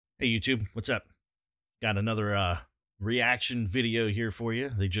Hey YouTube, what's up? Got another reaction video here for you.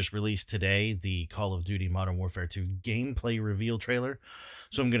 They just released today the Call of Duty Modern Warfare 2 gameplay reveal trailer.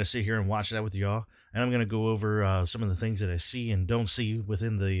 So I'm going to sit here and watch that with y'all. And I'm going to go over some of the things that I see and don't see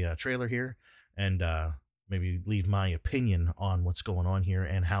within the trailer here. And maybe leave my opinion on what's going on here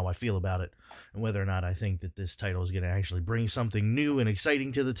and how I feel about it. And whether or not I think that this title is going to actually bring something new and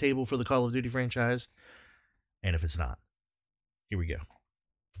exciting to the table for the Call of Duty franchise. And if it's not. Here we go.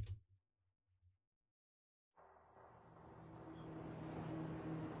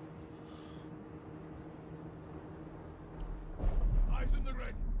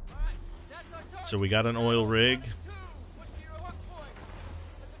 So we got an oil rig.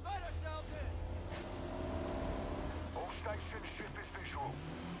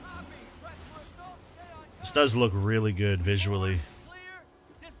 This does look really good visually.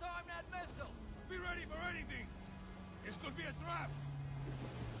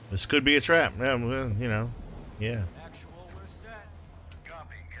 This could be a trap. Yeah, well, you know, yeah.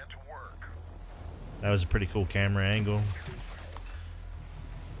 That was a pretty cool camera angle.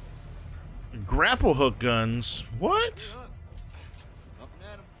 Grapple hook guns? What?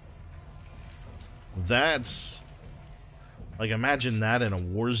 That's... like, imagine that in a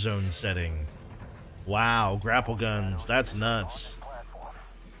Warzone setting. Wow, grapple guns. That's nuts.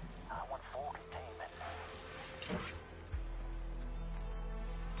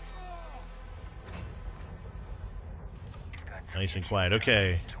 Nice and quiet.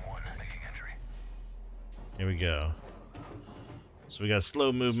 Okay. Here we go. So we got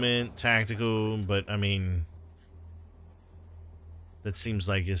slow movement, tactical, but I mean, that seems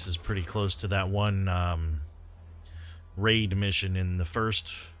like this is pretty close to that one raid mission in the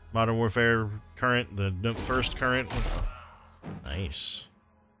first Modern Warfare current, the first current. Nice.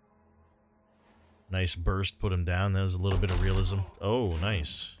 Nice burst, put him down. That was a little bit of realism. Oh,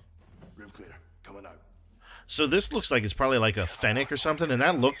 nice. Room clear. Coming out. So this looks like it's probably like a Fennec or something, and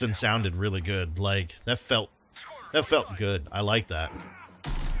that looked and sounded really good. Like, that felt good. I like that.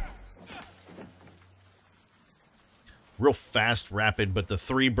 Real fast, rapid, but the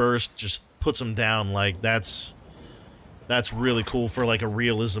 3 burst just puts them down. Like, that's really cool for like a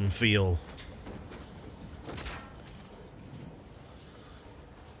realism feel.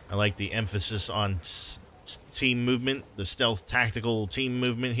 I like the emphasis on team movement, the stealth tactical team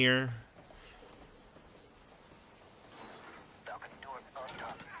movement here.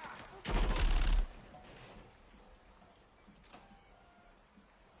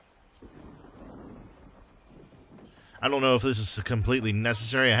 I don't know if this is completely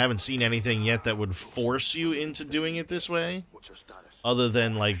necessary. I haven't seen anything yet that would force you into doing it this way. Other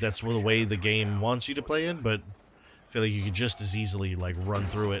than, like, that's the way the game wants you to play it, but I feel like you could just as easily, like, run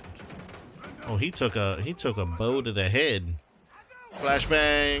through it. Oh, he took a bow to the head.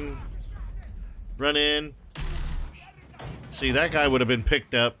 Flashbang. Run in. See, that guy would have been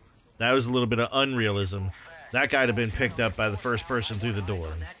picked up. That was a little bit of unrealism. That guy would have been picked up by the first person through the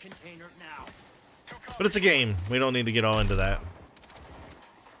door. But it's a game. We don't need to get all into that.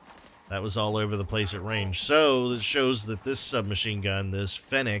 That was all over the place at range. So, it shows that this submachine gun, this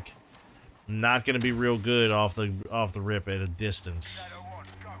Fennec, not going to be real good off the rip at a distance.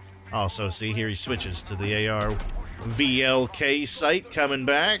 Also, see, here he switches to the AR VLK sight coming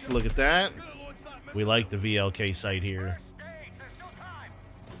back. Look at that. We like the VLK sight here.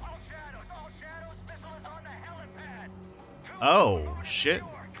 Oh, shit.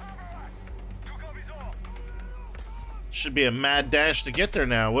 Should be a mad dash to get there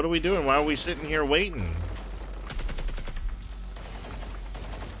now. What are we doing? Why are we sitting here waiting?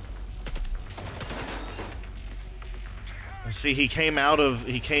 See,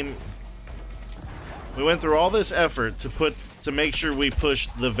 we went through all this effort to make sure we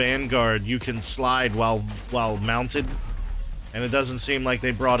pushed the Vanguard. You can slide while mounted, and it doesn't seem like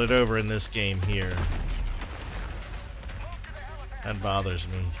they brought it over in this game here. That bothers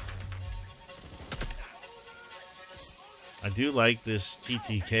me. I do like this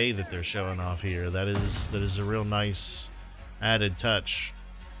TTK that they're showing off here. That is a real nice added touch.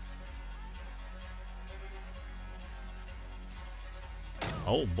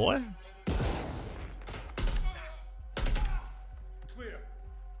 Oh boy. Clear.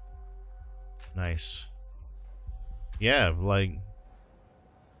 Nice. Yeah, like,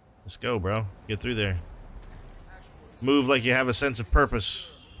 let's go, bro. Get through there. Move like you have a sense of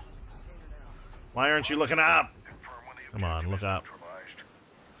purpose. Why aren't you looking up? Come on, look up.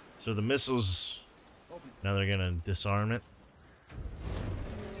 So the missiles, now they're gonna disarm it.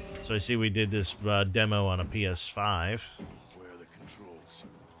 So I see we did this demo on a PS5. Where are the controls?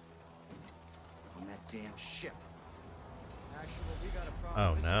 On that damn ship. Actual, we got a problem.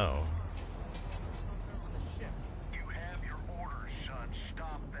 Oh no. You have your orders, son.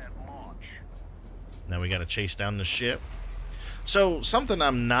 Stop that launch. Now we got to chase down the ship. So something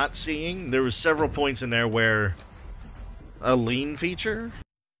I'm not seeing, there was several points in there where a lean feature?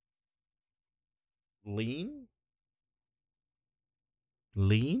 Lean?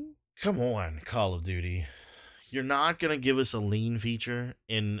 Lean? Come on, Call of Duty. You're not going to give us a lean feature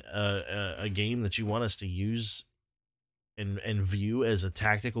in a game that you want us to use and view as a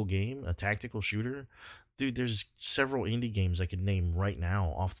tactical game, a tactical shooter? Dude, there's several indie games I could name right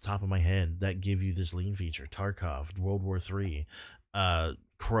now off the top of my head that give you this lean feature. Tarkov, World War III,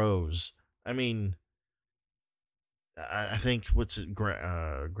 Crows. I mean, I think what's it,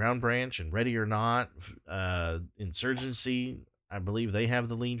 Ground Branch and Ready or Not, Insurgency, I believe they have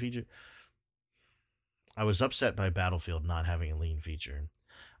the lean feature. I was upset by Battlefield not having a lean feature.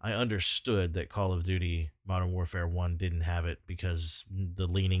 I understood that Call of Duty Modern Warfare 1 didn't have it because the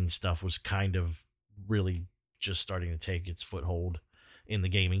leaning stuff was kind of really just starting to take its foothold in the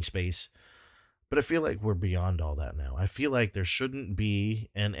gaming space. But I feel like we're beyond all that now. I feel like there shouldn't be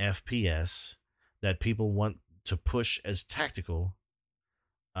an FPS that people want to push as tactical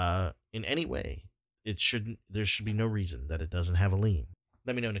in any way. It shouldn't. There should be no reason that it doesn't have a lean.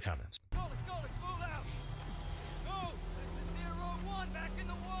 Let me know in the comments. Let's move out. Go! This is 01, back in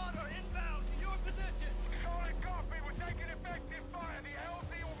the water, inbound to your position. Solid copy. We're taking effective fire. The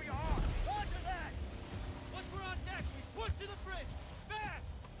LZ will be hot. Roger that. Once we're on deck, we push to the bridge. Fast!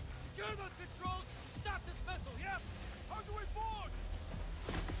 Secure those controls. Stop this missile, yep. How do we board?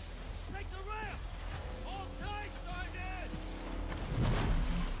 Take the ramp. Hold tight, Sergeant.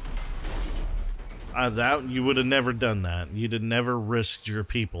 That you would have never done that. You'd have never risked your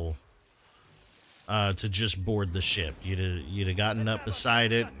people to just board the ship. You'd have gotten up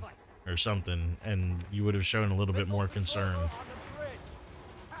beside it or something, and you would have shown a little bit more concern. On the bridge.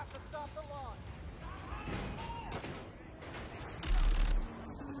 Have to stop the launch.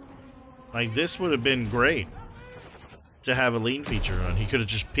 Like, this would have been great to have a lean feature on. He could have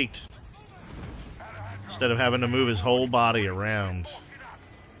just peeked instead of having to move his whole body around.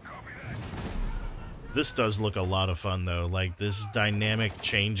 This does look a lot of fun, though. Like, this dynamic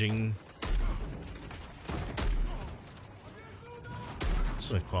changing. It's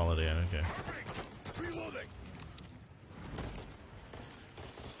the quality, okay. Reloading.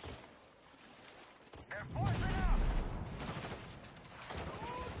 They're forcing up.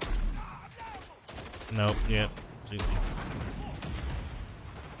 Nope, yeah. See.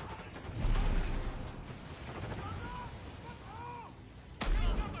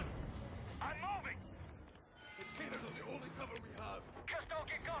 I'm moving. Containers are the only cover we have. Just don't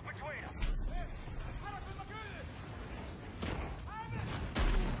get caught between them.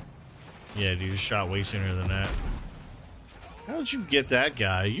 Yeah, dude, you shot way sooner than that. How did you get that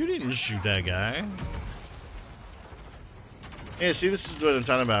guy? You didn't shoot that guy. Yeah, see, this is what I'm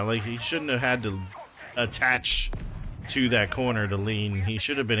talking about. Like, he shouldn't have had to attach to that corner to lean. He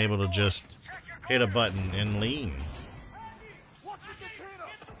should have been able to just hit a button and lean.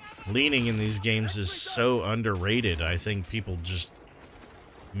 Leaning in these games is so underrated. I think people just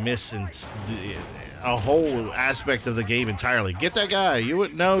miss a whole aspect of the game entirely. Get that guy. You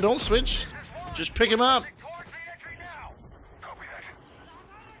would no, don't switch. Just pick him up. Towards the entry now. Copy that.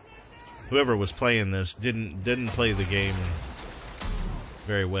 Whoever was playing this didn't play the game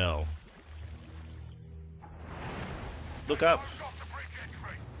very well. Look up.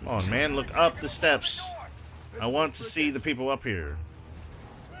 Come on, man. Look up the steps. I want to see the people up here.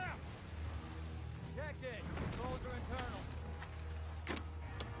 Check it. Controls are internal.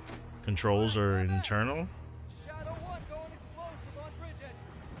 Controls are internal. Shadow 1 going explosive on bridge entry.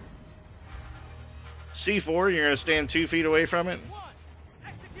 C4, you're going to stand 2 feet away from it? 1.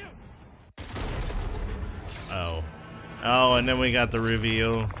 Execute. Oh. Oh, and then we got the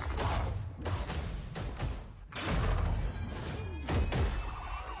reveal.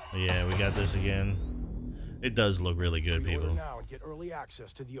 Yeah, we got this again. It does look really good, people. Now and get early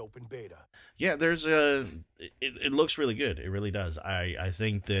access to the open beta. Yeah, there's a. It looks really good. It really does. I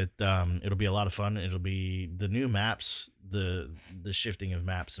think that it'll be a lot of fun. It'll be the new maps, the shifting of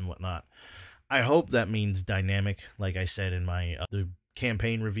maps and whatnot. I hope that means dynamic, like I said in my the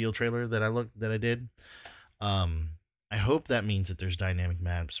campaign reveal trailer that I did. I hope that means that there's dynamic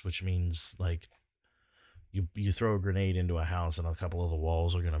maps, which means like you throw a grenade into a house and a couple of the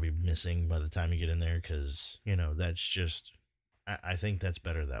walls are going to be missing by the time you get in there, because, you know, that's just, I think that's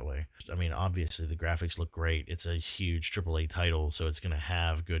better that way. I mean, obviously the graphics look great. It's a huge AAA title, so it's going to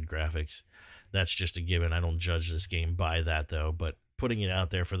have good graphics. That's just a given. I don't judge this game by that, though, but putting it out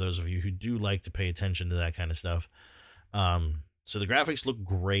there for those of you who do like to pay attention to that kind of stuff. So the graphics look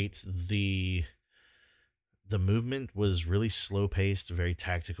great. The movement was really slow paced, very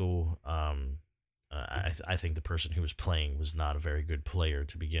tactical. I think the person who was playing was not a very good player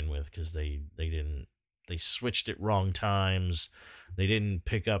to begin with, because they switched at wrong times. They didn't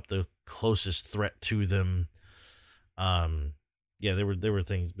pick up the closest threat to them. Yeah, there were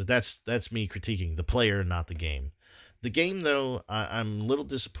things, but that's me critiquing the player, not the game. The game, though, I'm a little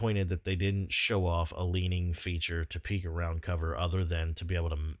disappointed that they didn't show off a leaning feature to peek around cover, other than to be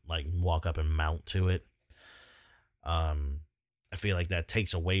able to like walk up and mount to it. I feel like that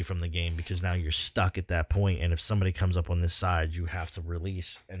takes away from the game, because now you're stuck at that point, and if somebody comes up on this side, you have to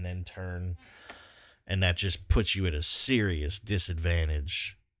release and then turn, and that just puts you at a serious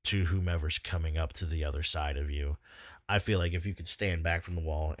disadvantage to whomever's coming up to the other side of you. I feel like if you could stand back from the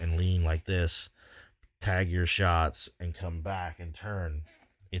wall and lean like this, tag your shots, and come back and turn,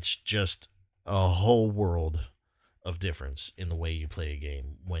 it's just a whole world of difference in the way you play a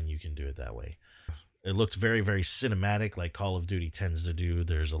game when you can do it that way. It looked very, very cinematic, like Call of Duty tends to do.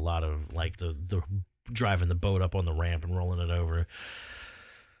 There's a lot of like the driving the boat up on the ramp and rolling it over.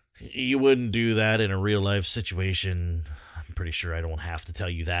 You wouldn't do that in a real life situation. I'm pretty sure I don't have to tell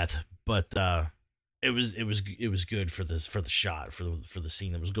you that, but it was good for the shot, for the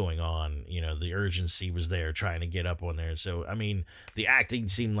scene that was going on. You know, the urgency was there, trying to get up on there. So I mean, the acting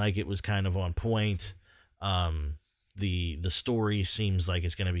seemed like it was kind of on point. The story seems like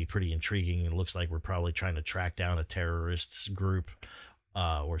it's going to be pretty intriguing. It looks like we're probably trying to track down a terrorists group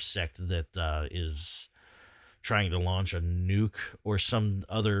or sect that is trying to launch a nuke or some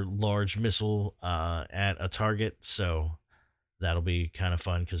other large missile at a target. So that'll be kind of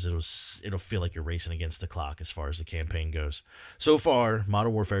fun, because it'll feel like you're racing against the clock as far as the campaign goes. So far,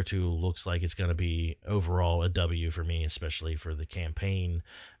 Modern Warfare 2 looks like it's going to be overall a W for me, especially for the campaign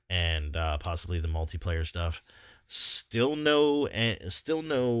and possibly the multiplayer stuff. Still no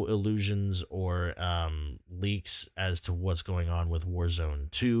illusions or leaks as to what's going on with Warzone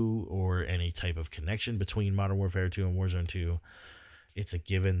 2, or any type of connection between Modern Warfare 2 and Warzone 2. It's a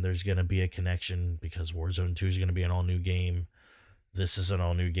given there's going to be a connection, because Warzone 2 is going to be an all-new game. This is an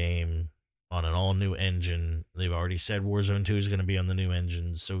all-new game on an all-new engine. They've already said Warzone 2 is going to be on the new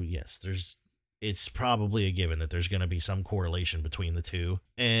engine. So yes, it's probably a given that there's going to be some correlation between the two.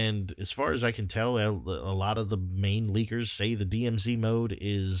 And as far as I can tell, a lot of the main leakers say the DMZ mode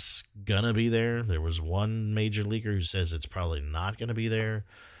is going to be there. There was one major leaker who says it's probably not going to be there.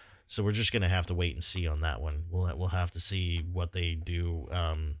 So we're just going to have to wait and see on that one. We'll have to see what they do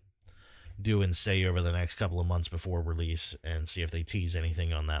and say over the next couple of months before release, and see if they tease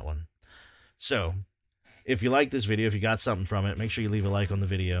anything on that one. So if you like this video, if you got something from it, make sure you leave a like on the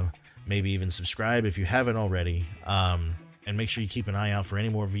video. Maybe even subscribe if you haven't already, and make sure you keep an eye out for any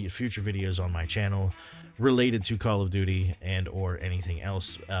more future videos on my channel related to Call of Duty and or anything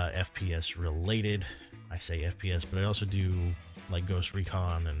else FPS related. I say FPS, but I also do like Ghost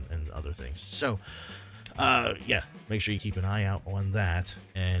Recon and other things. So yeah, make sure you keep an eye out on that,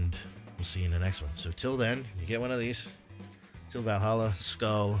 and we'll see you in the next one. So till then, you get one of these. Till Valhalla,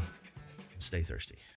 Skull, stay thirsty.